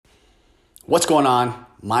What's going on?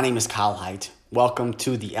 My name is Kyle Height. Welcome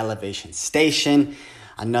to the Elevation Station.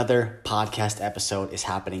 Another podcast episode is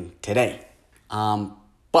happening today.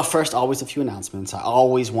 But first, always a few announcements. I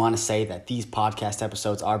always want to say that these podcast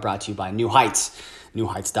episodes are brought to you by New Heights,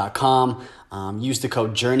 newheights.com. Use the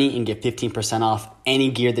code JOURNEY and get 15% off any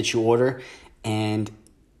gear that you order and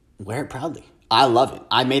wear it proudly. I love it.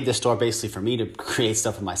 I made this store basically for me to create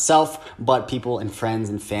stuff for myself, but people and friends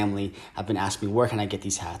and family have been asking me, where can I get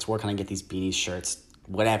these hats? Where can I get these beanies, shirts,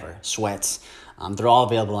 whatever, sweats? They're all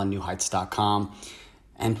available on newheights.com.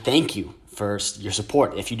 And thank you for your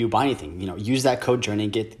support. If you do buy anything, use that code JOURNEY,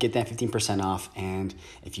 get that 15% off. And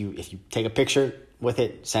if you take a picture with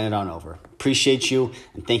it, send it on over. Appreciate you,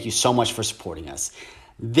 and thank you so much for supporting us.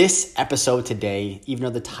 This episode today, even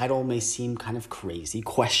though the title may seem kind of crazy,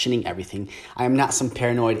 questioning everything, I am not some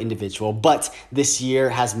paranoid individual, but this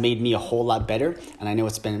year has made me a whole lot better, and I know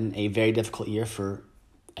it's been a very difficult year for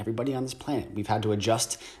everybody on this planet. We've had to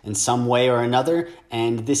adjust in some way or another,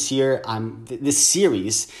 and this year, this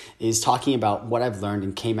series is talking about what I've learned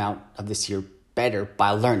and came out of this year better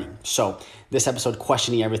by learning. So this episode,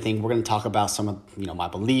 questioning everything, we're going to talk about some of my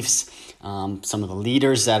beliefs, some of the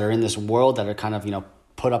leaders that are in this world that are kind of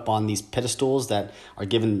put up on these pedestals that are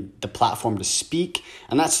given the platform to speak.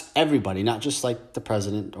 And that's everybody, not just like the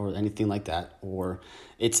president or anything like that, or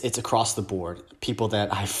it's across the board. People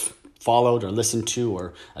that I've followed or listened to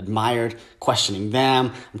or admired, questioning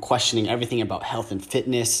them. I'm questioning everything about health and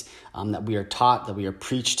fitness that we are taught, that we are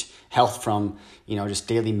preached. Health from, just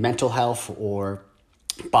daily mental health or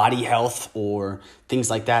body health or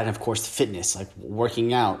things like that. And of course, fitness, like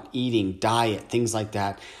working out, eating, diet, things like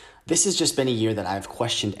that. This has just been a year that I've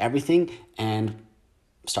questioned everything and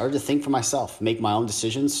started to think for myself, make my own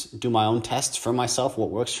decisions, do my own tests for myself,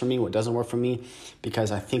 what works for me, what doesn't work for me,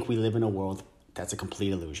 because I think we live in a world that's a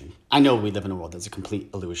complete illusion. I know we live in a world that's a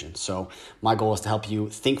complete illusion. So my goal is to help you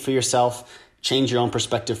think for yourself, change your own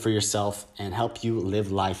perspective for yourself, and help you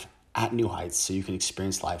live life at new heights so you can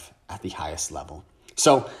experience life at the highest level.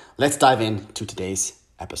 So let's dive into today's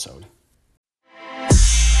episode.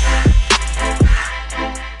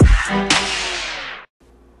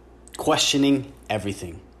 Questioning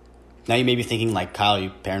everything. Now you may be thinking like, Kyle, are you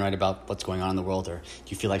paranoid about what's going on in the world? Or do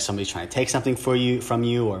you feel like somebody's trying to take something from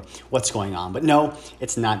you or what's going on? But no,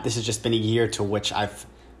 it's not. This has just been a year to which I've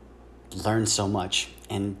learned so much.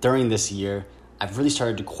 And during this year, I've really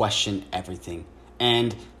started to question everything.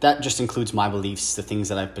 And that just includes my beliefs, the things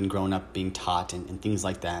that I've been growing up being taught and things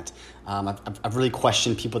like that. I've really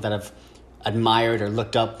questioned people that I've admired or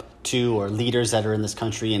looked up to, or leaders that are in this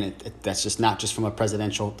country, and that's just not just from a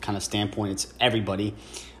presidential kind of standpoint. It's everybody,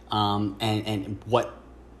 and what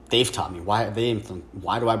they've taught me. Why are they influenced?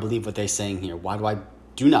 Why do I believe what they're saying here? Why do I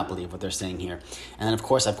do not believe what they're saying here? And then of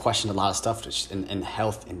course I've questioned a lot of stuff just in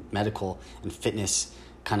health and medical and fitness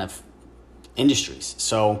kind of industries.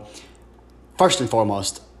 So first and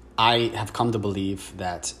foremost, I have come to believe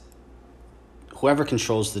that whoever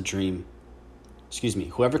controls the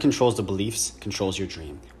beliefs controls your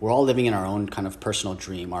dream. We're all living in our own kind of personal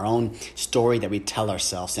dream, our own story that we tell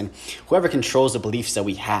ourselves. And whoever controls the beliefs that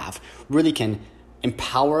we have really can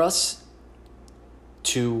empower us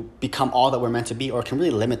to become all that we're meant to be, or can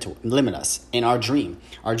really limit us in our dream.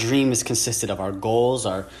 Our dream is consisted of our goals,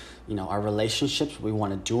 our relationships, what we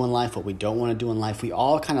want to do in life, what we don't want to do in life. We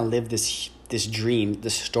all kind of live this dream,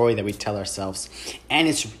 this story that we tell ourselves. And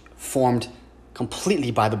it's formed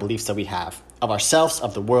completely by the beliefs that we have of ourselves,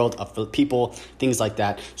 of the world, of the people, things like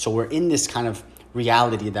that. So we're in this kind of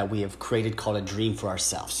reality that we have created called a dream for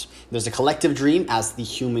ourselves. There's a collective dream as the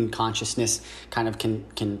human consciousness kind of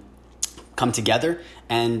can come together,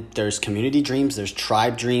 and there's community dreams, there's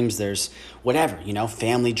tribe dreams, there's whatever,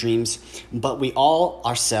 family dreams, but we all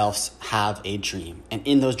ourselves have a dream, and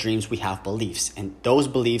in those dreams we have beliefs, and those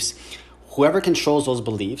beliefs, whoever controls those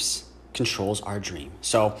beliefs controls our dream.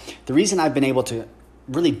 So the reason I've been able to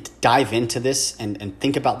really dive into this and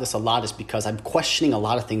think about this a lot is because I'm questioning a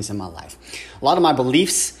lot of things in my life. A lot of my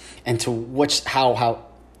beliefs, and how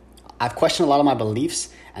I've questioned a lot of my beliefs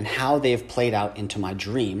and how they've played out into my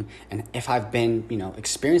dream, and if I've been,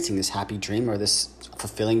 experiencing this happy dream or this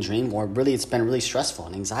fulfilling dream, or really it's been really stressful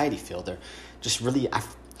and anxiety filled, or just really,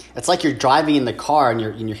 it's like you're driving in the car and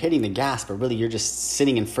you're hitting the gas, but really you're just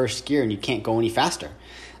sitting in first gear and you can't go any faster,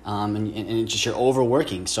 and it's just you're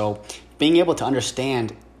overworking. So being able to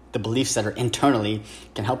understand the beliefs that are internally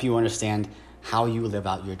can help you understand how you live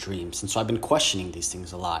out your dreams. And so I've been questioning these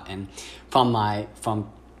things a lot, and from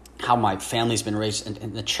how my family's been raised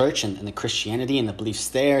in the church and the Christianity and the beliefs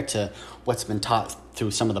there, to what's been taught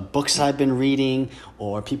through some of the books I've been reading,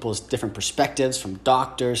 or people's different perspectives from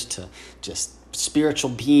doctors to just spiritual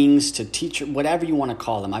beings to teacher, whatever you want to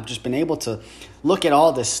call them. I've just been able to look at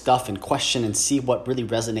all this stuff and question and see what really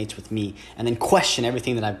resonates with me, and then question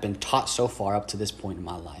everything that I've been taught so far up to this point in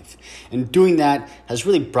my life. And doing that has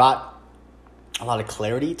really brought a lot of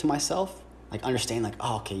clarity to myself, like understanding like,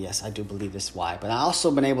 oh, okay, yes, I do believe this, why. But I also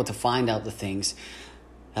been able to find out the things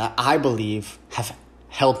that I believe have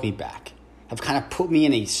held me back, have kind of put me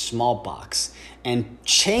in a small box. And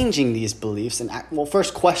changing these beliefs and, well,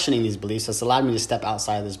 first questioning these beliefs has allowed me to step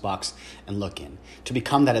outside of this box and look in, to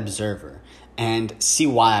become that observer and see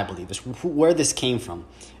why I believe this, where this came from.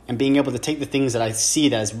 And being able to take the things that I see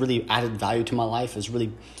that has really added value to my life, has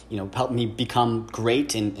really, helped me become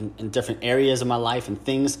great in different areas of my life and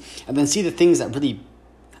things. And then see the things that really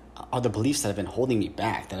are the beliefs that have been holding me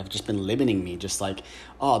back, that have just been limiting me, just like,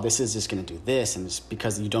 oh, this is just going to do this, and just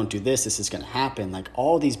because you don't do this, this is going to happen, like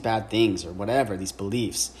all these bad things or whatever, these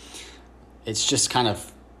beliefs. It's just kind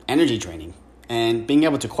of energy draining. And being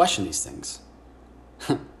able to question these things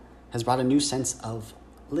has brought a new sense of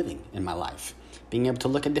living in my life. Being able to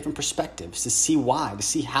look at different perspectives, to see why, to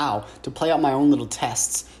see how, to play out my own little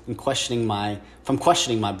tests and questioning my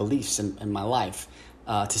beliefs in my life,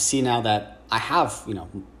 to see now that I have,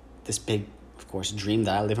 this big, of course, dream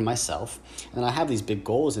that I live in myself. And I have these big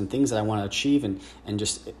goals and things that I want to achieve and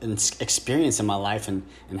just experience in my life and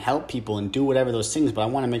help people and do whatever those things. But I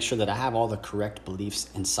want to make sure that I have all the correct beliefs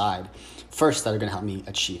inside first that are going to help me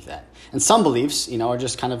achieve that. And some beliefs, are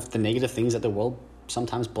just kind of the negative things that the world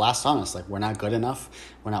sometimes blasts on us, like we're not good enough,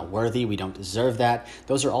 we're not worthy, we don't deserve that.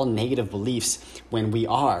 Those are all negative beliefs when we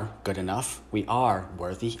are good enough, we are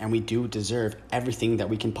worthy, and we do deserve everything that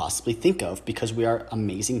we can possibly think of because we are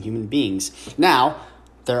amazing human beings. Now,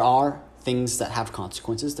 there are things that have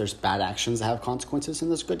consequences. There's bad actions that have consequences, and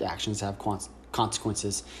there's good actions that have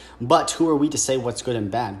consequences. But who are we to say what's good and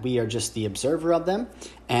bad? We are just the observer of them,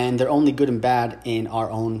 and they're only good and bad in our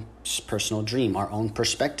own personal dream, our own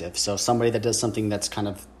perspective. So somebody that does something that's kind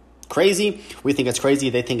of crazy, we think it's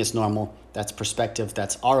crazy, they think it's normal. That's perspective.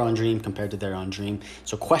 That's our own dream compared to their own dream.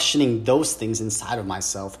 So questioning those things inside of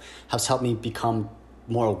myself has helped me become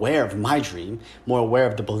more aware of my dream, more aware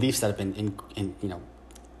of the beliefs that have been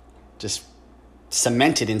just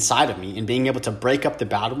cemented inside of me, and being able to break up the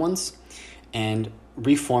bad ones and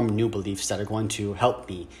reform new beliefs that are going to help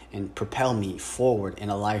me and propel me forward in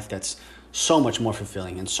a life that's so much more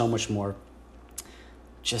fulfilling and so much more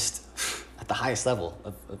just at the highest level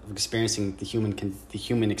of experiencing the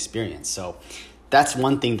human experience. So that's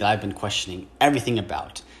one thing that I've been questioning everything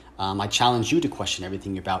about. I challenge you to question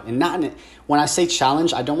everything about, and when I say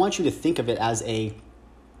challenge, I don't want you to think of it as a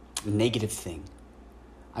negative thing.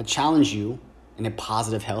 I challenge you in a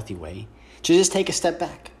positive, healthy way to just take a step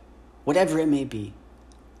back, whatever it may be.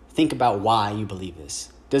 Think about why you believe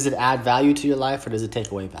this. Does it add value to your life, or does it take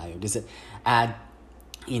away value? Does it add,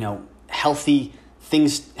 healthy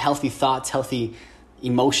things, healthy thoughts, healthy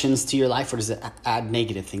emotions to your life, or does it add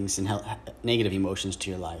negative things and negative emotions to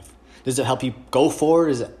your life? Does it help you go forward, or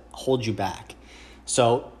does it hold you back?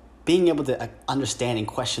 So being able to understand and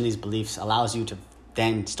question these beliefs allows you to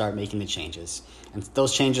then start making the changes. And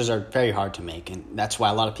those changes are very hard to make. And that's why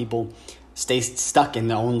a lot of people stay stuck in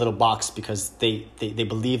their own little box, because they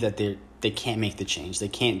believe that they can't make the change. They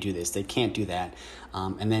can't do this. They can't do that.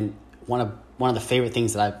 And then one of the favorite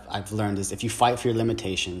things that I've learned is if you fight for your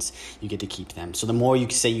limitations, you get to keep them. So the more you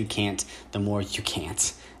say you can't, the more you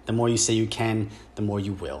can't. The more you say you can, the more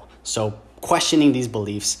you will. So questioning these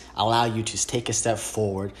beliefs allow you to take a step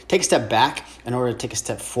forward, take a step back in order to take a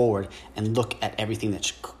step forward and look at everything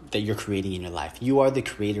that you're creating in your life. You are the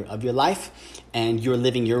creator of your life, and you're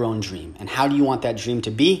living your own dream. And how do you want that dream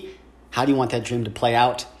to be? How do you want that dream to play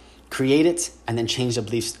out? Create it, and then change the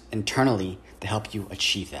beliefs internally to help you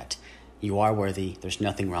achieve that. You are worthy. There's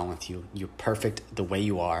nothing wrong with you. You're perfect the way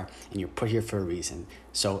you are, and you're put here for a reason.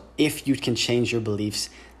 So if you can change your beliefs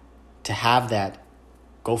to have that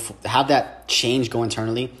change go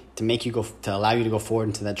internally, to allow you to go forward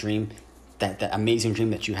into that dream, that amazing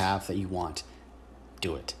dream that you have, that you want,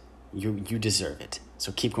 do it. You deserve it.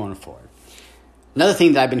 So keep going forward. Another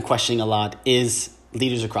thing that I've been questioning a lot is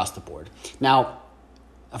leaders across the board. Now,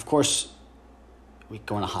 of course, we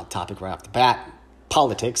go on a hot topic right off the bat.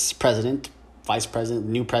 Politics, president, vice president,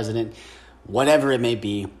 new president, whatever it may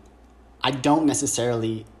be. I don't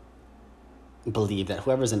necessarily believe that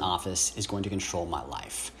whoever's in office is going to control my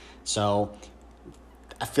life. So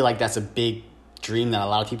I feel like that's a big dream that a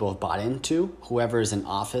lot of people have bought into. Whoever is in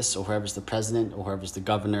office, or whoever's the president, or whoever's the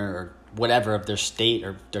governor, or whatever of their state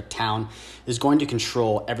or their town, is going to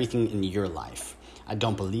control everything in your life. I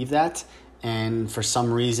don't believe that. And for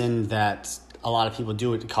some reason that a lot of people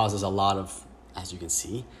do, it causes a lot of, as you can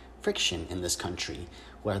see, friction in this country,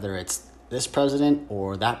 whether it's this president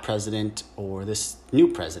or that president or this new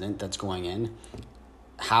president that's going in.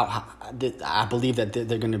 I believe that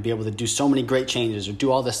they're going to be able to do so many great changes or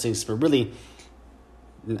do all these things, but really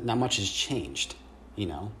not much has changed,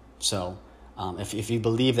 So if you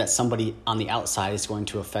believe that somebody on the outside is going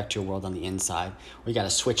to affect your world on the inside, we got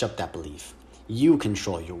to switch up that belief. You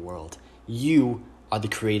control your world. You are the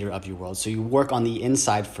creator of your world. So you work on the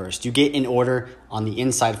inside first. You get in order on the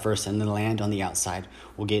inside first, and then land on the outside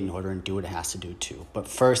will get in order and do what it has to do too. But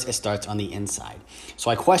first, it starts on the inside. So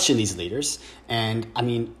I question these leaders. And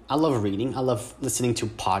I love reading. I love listening to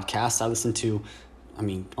podcasts. I listen to,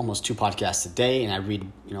 almost 2 podcasts a day, and I read,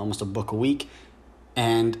 almost a book a week.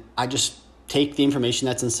 And I just take the information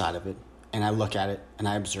that's inside of it, and I look at it, and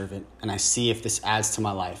I observe it, and I see if this adds to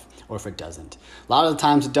my life or if it doesn't. A lot of the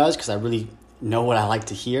times it does, because I really know what I like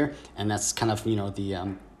to hear, and that's kind of,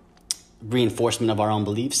 the reinforcement of our own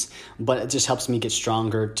beliefs, but it just helps me get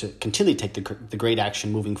stronger to continue to take the great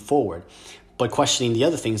action moving forward. But questioning the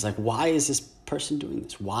other things, like, why is this person doing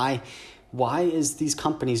this? Why is these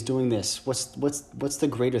companies doing this? What's the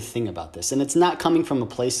greater thing about this? And it's not coming from a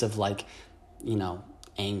place of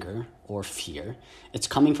anger or fear. It's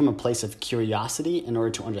coming from a place of curiosity in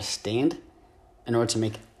order to understand, in order to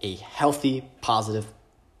make a healthy, positive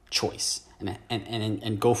choice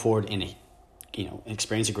and go forward in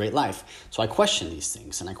experience a great life. So I question these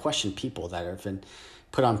things, and I question people that have been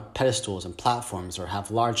put on pedestals and platforms or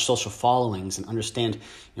have large social followings, and understand,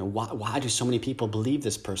 why do so many people believe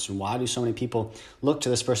this person? Why do so many people look to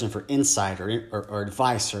this person for insight or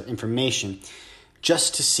advice or information,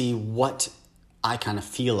 just to see what I kind of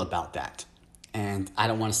feel about that. And I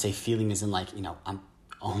don't want to say feeling as in I'm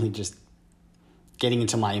only just getting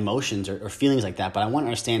into my emotions or feelings like that, but I want to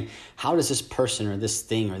understand, how does this person or this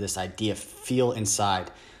thing or this idea feel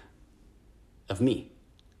inside of me?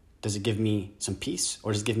 Does it give me some peace,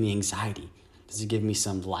 or does it give me anxiety? Does it give me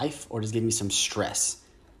some life, or does it give me some stress?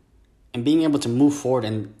 And being able to move forward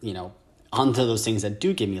and, onto those things that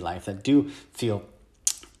do give me life, that do feel,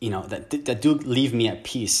 that do leave me at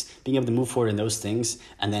peace, being able to move forward in those things.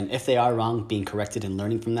 And then if they are wrong, being corrected and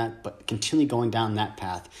learning from that, but continually going down that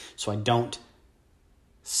path, so I don't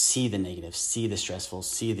see the negative, see the stressful,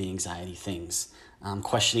 see the anxiety things.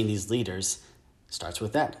 Questioning these leaders starts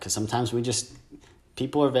with that, because sometimes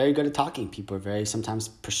people are very good at talking. People are very sometimes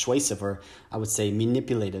persuasive, or I would say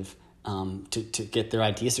manipulative, to get their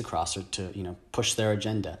ideas across, or to push their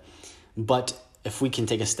agenda. But if we can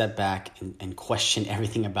take a step back and question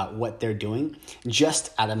everything about what they're doing,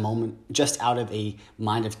 just out of a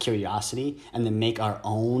mind of curiosity, and then make our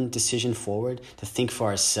own decision forward, to think for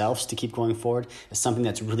ourselves, to keep going forward, is something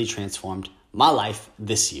that's really transformed my life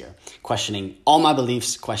this year. Questioning all my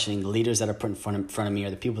beliefs, questioning the leaders that are put in front of me, or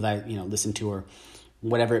the people that I listen to, or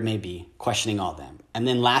whatever it may be, questioning all them. And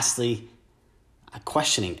then lastly,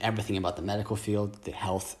 questioning everything about the medical field, the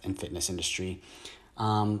health and fitness industry.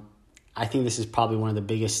 I think this is probably one of the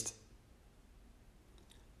biggest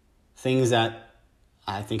things that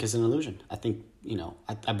I think is an illusion. I think,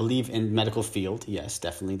 I believe in medical field. Yes,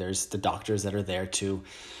 definitely. There's the doctors that are there to,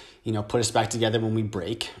 put us back together when we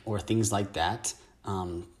break, or things like that,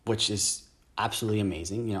 which is absolutely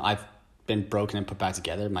amazing. I've been broken and put back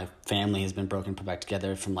together. My family has been broken and put back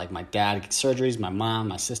together, from my dad surgeries, my mom,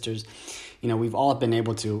 my sisters. We've all been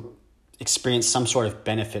able to experience some sort of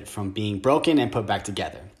benefit from being broken and put back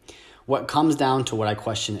together. What comes down to what I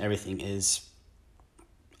question everything is,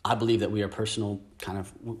 I believe that we are personal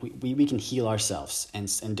we can heal ourselves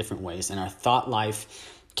in different ways, and our thought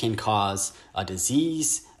life can cause a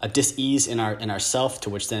dis-ease in ourself, to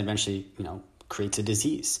which then eventually, creates a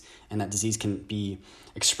disease. And that disease can be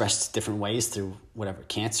expressed different ways, through whatever,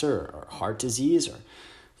 cancer or heart disease or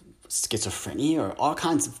schizophrenia or all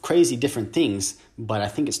kinds of crazy different things. But I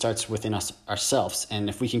think it starts within ourselves. And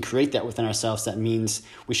if we can create that within ourselves, that means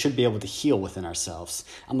we should be able to heal within ourselves.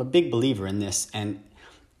 I'm a big believer in this, and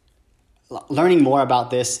learning more about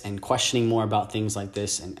this and questioning more about things like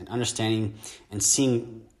this, and understanding and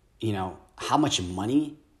seeing, how much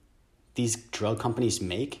money these drug companies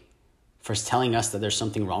make for telling us that there's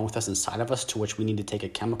something wrong with us inside of us, to which we need to take a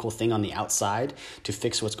chemical thing on the outside to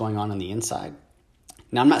fix what's going on the inside.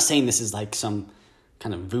 Now, I'm not saying this is like some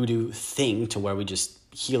kind of voodoo thing to where we just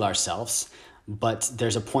heal ourselves, but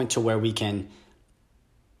there's a point to where we can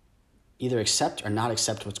either accept or not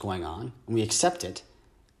accept what's going on, and we accept it.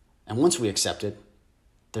 And once we accept it,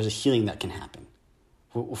 there's a healing that can happen.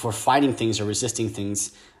 If we're fighting things or resisting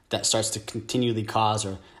things, that starts to continually cause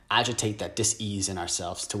or agitate that dis-ease in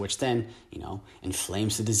ourselves, to which then,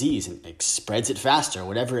 inflames the disease and it spreads it faster,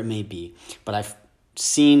 whatever it may be. But I've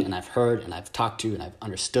seen and I've heard and I've talked to and I've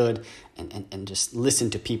understood and just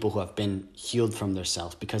listened to people who have been healed from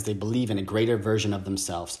themselves because they believe in a greater version of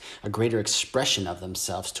themselves, a greater expression of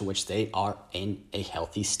themselves to which they are in a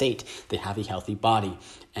healthy state. They have a healthy body.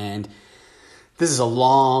 And this is a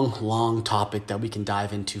long topic that we can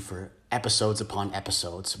dive into for episodes upon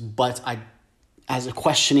episodes. But as a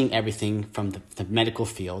questioning everything from the medical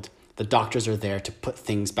field, the doctors are there to put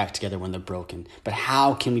things back together when they're broken. But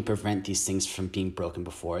how can we prevent these things from being broken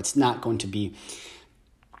before? It's not going to be,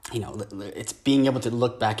 it's being able to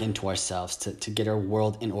look back into ourselves to get our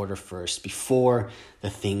world in order first before the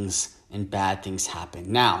things and bad things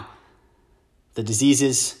happen. Now, the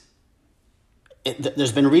diseases,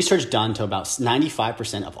 there's been research done to about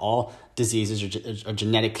 95% of all diseases or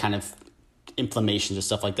genetic kind of inflammations or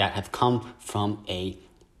stuff like that have come from a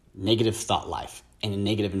negative thought life in a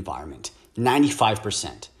negative environment.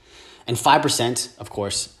 95%. And 5%, of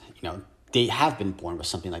course, they have been born with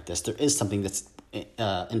something like this. There is something that's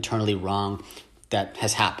internally wrong that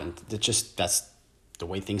has happened. That's the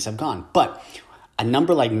way things have gone. But a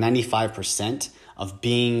number like 95% of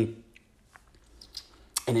being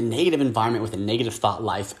in a negative environment with a negative thought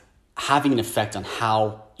life having an effect on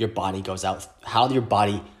how your body goes out, how your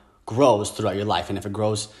body grows throughout your life, and if it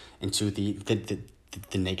grows into the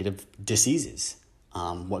negative diseases,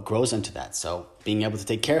 what grows into that. So being able to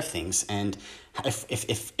take care of things, and if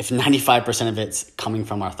 95% of it's coming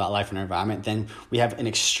from our thought life and our environment, then we have an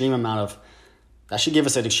extreme amount of, that should give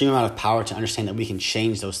us an extreme amount of power to understand that we can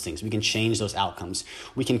change those things. We can change those outcomes.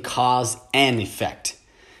 We can cause and effect.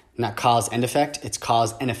 Not cause and effect, it's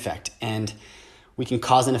cause and effect. And we can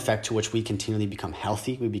cause an effect to which we continually become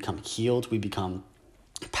healthy, we become healed, we become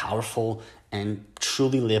powerful, and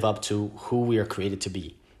truly live up to who we are created to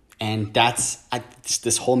be. And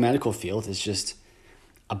this whole medical field is just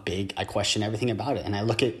I question everything about it. And I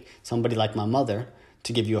look at somebody like my mother,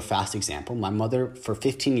 to give you a fast example. My mother, for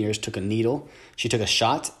 15 years, took a needle. She took a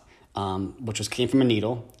shot, which came from a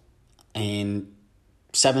needle, in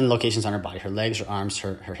 7 locations on her body: her legs, her arms,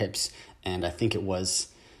 her hips, and I think it was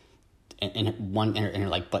in her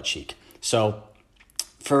like butt cheek. So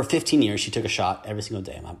for 15 years, she took a shot every single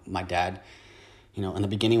day. My dad, in the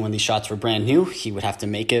beginning when these shots were brand new, he would have to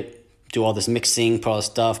make it, do all this mixing, put all this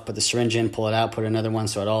stuff, put the syringe in, pull it out, put another one,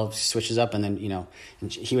 so it all switches up, and then,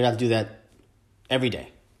 and he would have to do that every day.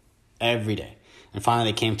 And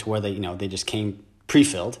finally they came to where they just came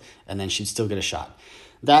pre-filled, and then she'd still get a shot.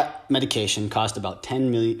 That medication cost about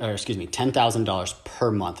 $10,000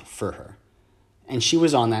 per month for her. And she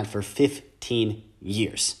was on that for 15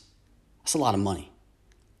 years. That's a lot of money.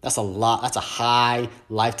 That's a lot. That's a high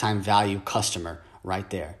lifetime value customer right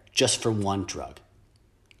there, just for one drug.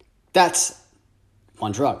 That's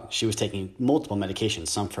one drug. She was taking multiple medications,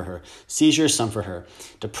 some for her seizures, some for her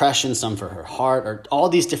depression, some for her heart, or all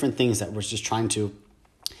these different things that was just trying to,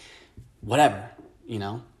 whatever,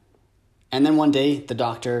 And then one day the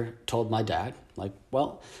doctor told my dad,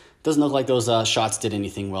 well, it doesn't look like those shots did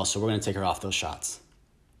anything well, so we're going to take her off those shots.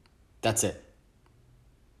 That's it.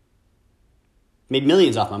 Made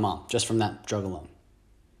millions off my mom just from that drug alone.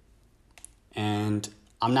 And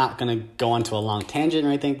I'm not going to go into a long tangent or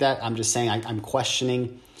anything like that. I'm just saying I'm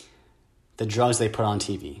questioning the drugs they put on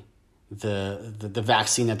TV, the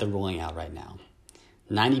vaccine that they're rolling out right now.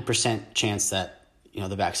 90% chance that,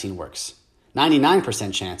 the vaccine works.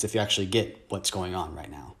 99% chance if you actually get what's going on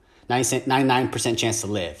right now. 99% chance to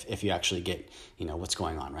live if you actually get, what's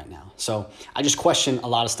going on right now. So I just question a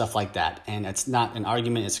lot of stuff like that. And it's not an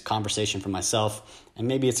argument, it's a conversation for myself. And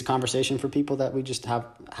maybe it's a conversation for people that we just have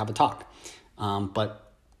a talk.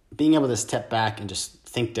 But being able to step back and just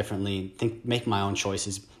think differently, make my own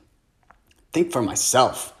choices, think for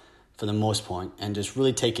myself for the most point, and just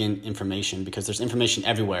really take in information, because there's information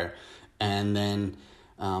everywhere. And then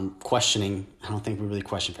questioning, I don't think we really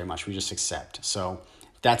question very much. We just accept. So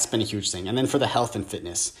that's been a huge thing. And then for the health and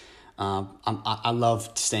fitness, I love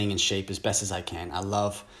staying in shape as best as I can. I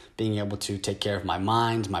love being able to take care of my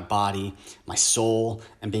mind, my body, my soul,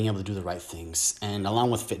 and being able to do the right things. And along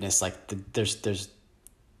with fitness, there's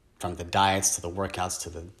from the diets to the workouts to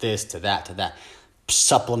the this to that,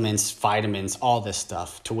 supplements, vitamins, all this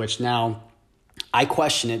stuff, to which now I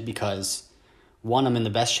question it because, one, I'm in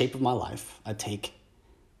the best shape of my life. I take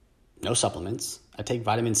no supplements. I take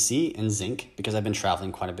vitamin C and zinc because I've been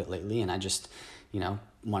traveling quite a bit lately, and I just,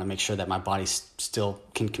 want to make sure that my body still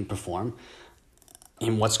can perform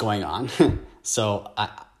in what's going on. So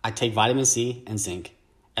I take vitamin C and zinc,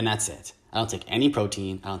 and that's it. I don't take any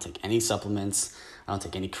protein. I don't take any supplements. I don't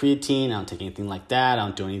take any creatine. I don't take anything like that. I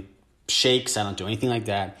don't do any shakes. I don't do anything like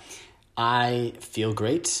that. I feel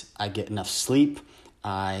great. I get enough sleep.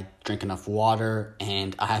 I drink enough water,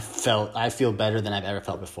 and I feel better than I've ever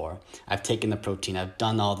felt before. I've taken the protein. I've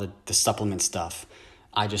done all the supplement stuff.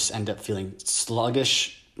 I just end up feeling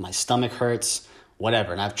sluggish. My stomach hurts,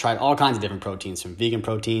 whatever. And I've tried all kinds of different proteins, from vegan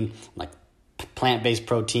protein, like plant-based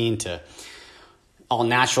protein, to all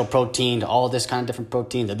natural protein, to all this kind of different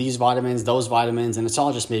protein, to these vitamins, those vitamins, and it's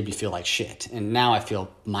all just made me feel like shit. And now I feel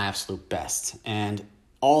my absolute best. And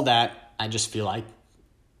all that, I just feel like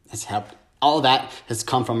has helped. All that has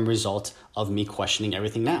come from a result of me questioning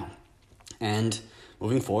everything now. And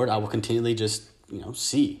moving forward, I will continually just,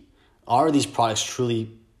 see, are these products truly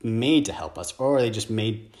made to help us, or are they just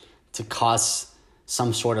made to cause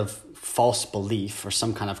some sort of false belief or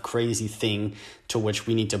some kind of crazy thing to which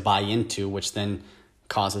we need to buy into, which then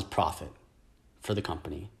causes profit for the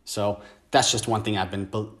company? So that's just one thing I've been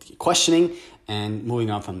questioning and moving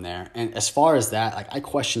on from there. And as far as that, I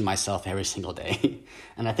question myself every single day.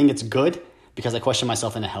 And I think it's good, because I question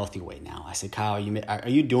myself in a healthy way now. I say, Kyle, are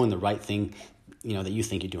you doing the right thing, that you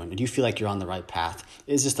think you're doing? Do you feel like you're on the right path?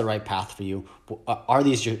 Is this the right path for you? Are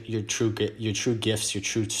these your true gifts, your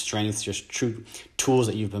true strengths, your true tools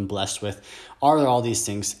that you've been blessed with? Are there all these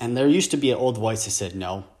things? And there used to be an old voice that said,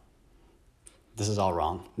 no, this is all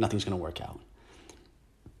wrong. Nothing's going to work out.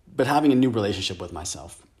 But having a new relationship with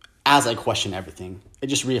myself, as I question everything, it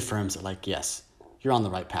just reaffirms that, yes, you're on the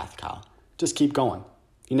right path, Kyle. Just keep going.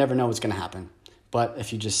 You never know what's going to happen. But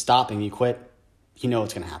if you just stop and you quit, you know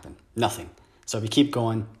what's going to happen. Nothing. So if you keep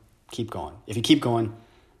going, keep going. If you keep going,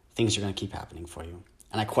 things are going to keep happening for you.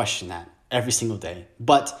 And I question that every single day.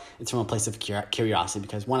 But it's from a place of curiosity,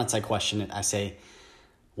 because once I question it, I say,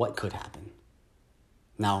 what could happen?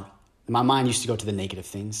 Now, my mind used to go to the negative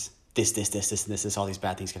things. This, all these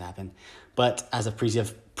bad things could happen. But as a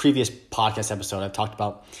previous podcast episode, I've talked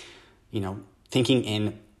about, thinking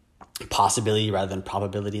in possibility rather than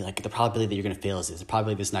probability. Like, the probability that you're going to fail is this. The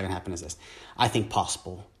probability this is not going to happen is this. I think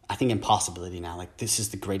possible. I think impossibility now. This is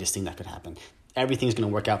the greatest thing that could happen. Everything's going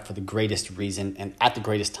to work out for the greatest reason and at the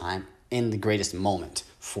greatest time in the greatest moment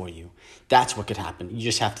for you. That's what could happen. You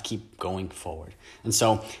just have to keep going forward. And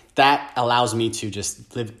so that allows me to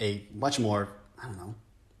just live a much more,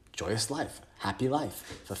 joyous life, happy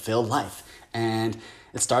life, fulfilled life. And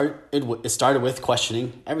it started with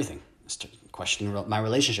questioning everything. Questioning my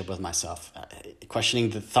relationship with myself, questioning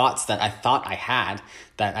the thoughts that I thought I had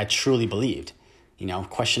that I truly believed,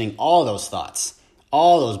 questioning all those thoughts,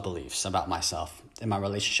 all those beliefs about myself and my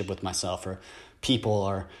relationship with myself, or people,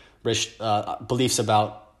 or beliefs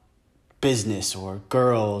about business or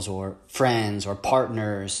girls or friends or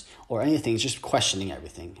partners or anything. Just questioning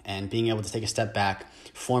everything and being able to take a step back,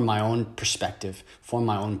 form my own perspective, form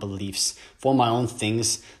my own beliefs, form my own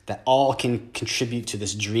things that all can contribute to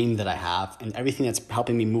this dream that I have. And everything that's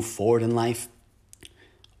helping me move forward in life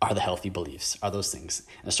are the healthy beliefs, are those things.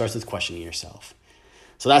 And it starts with questioning yourself.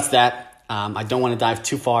 So that's that. I don't want to dive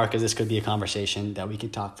too far, because this could be a conversation that we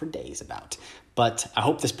could talk for days about. But I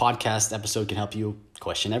hope this podcast episode can help you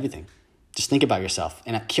question everything. Just think about yourself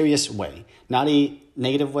in a curious way, not a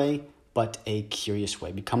negative way, but a curious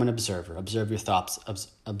way. Become an observer. Observe your thoughts,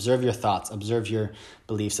 observe your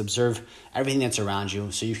beliefs, observe everything that's around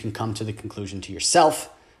you, so you can come to the conclusion to yourself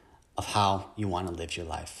of how you want to live your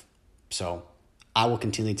life. So I will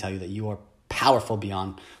continually tell you that you are powerful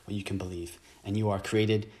beyond what you can believe, and you are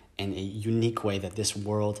created in a unique way that this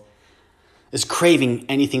world is craving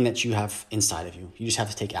anything that you have inside of you. You just have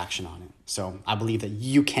to take action on it. So I believe that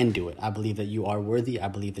you can do it. I believe that you are worthy. I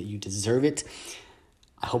believe that you deserve it.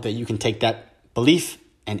 I hope that you can take that belief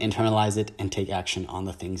and internalize it and take action on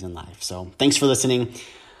the things in life. So thanks for listening.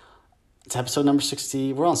 It's episode number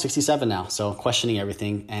 60. We're on 67 now. So questioning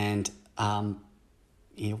everything. And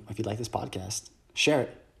if you like this podcast, share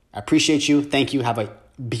it. I appreciate you. Thank you. Have a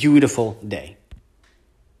beautiful day.